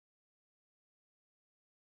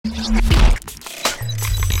Hey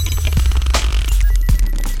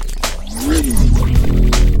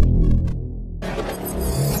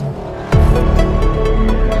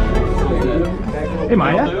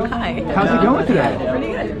Maya. Hi. How's it going today?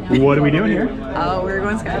 Pretty good. What are we doing here? We're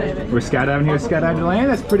going skydiving. We're skydiving here at Skydive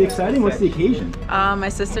DeLand. That's pretty exciting. What's the occasion? My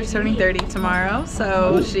sister's turning 30 tomorrow,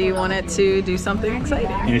 so she wanted to do something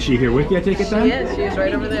exciting. And is she here with you, I take it then? She is. She is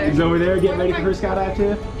right over there. She's over there getting ready for her skydive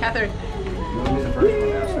too? Catherine.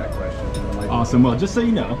 Awesome. Well, just so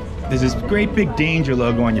you know, there's this great big danger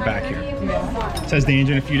logo on your back here. It says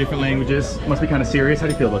danger in a few different languages. Must be kind of serious. How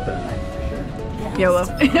do you feel about that? YOLO.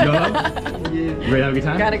 YOLO? You ready to have a good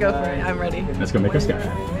time? Gotta go for it. I'm ready. Let's go make our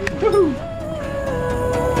skydive. Woohoo!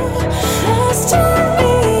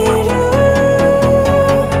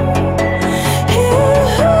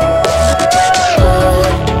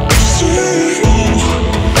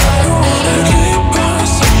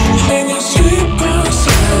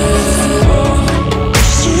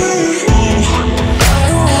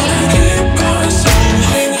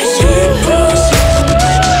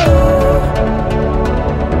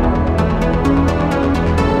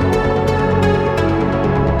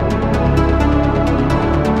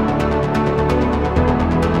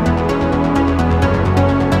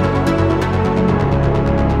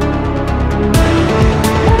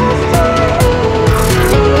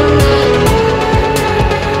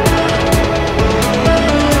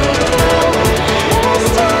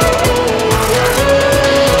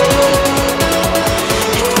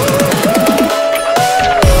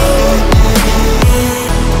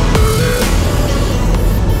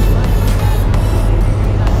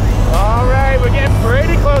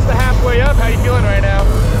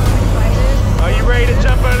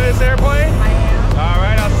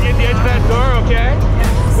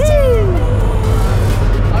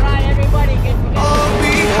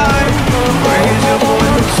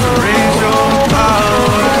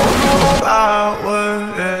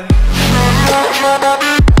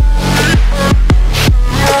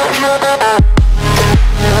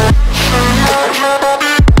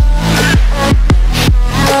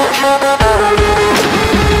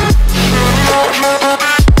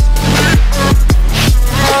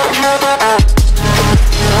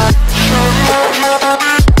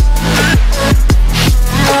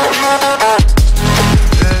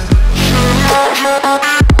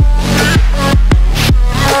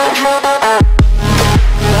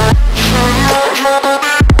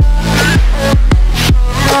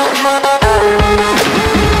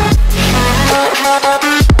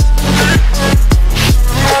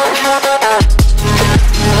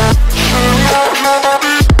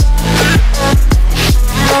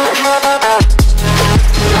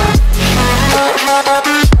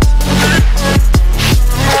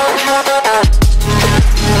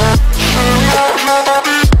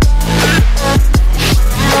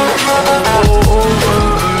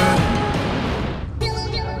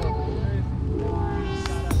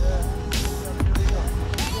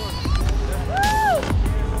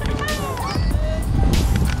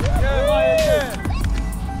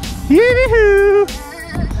 Yoo-hoo!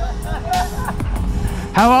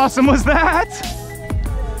 How awesome was that?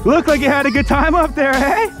 Looked like you had a good time up there,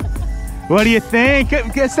 eh? What do you think?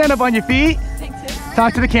 Stand up on your feet.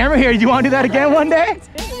 Talk to the camera here. Do you want to do that again one day?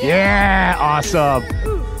 Yeah, awesome.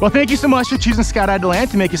 Well, thank you so much for choosing Skydive DeLand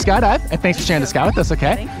to make your skydive, and thanks for sharing the sky with us,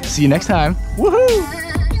 okay? See you next time. Woohoo!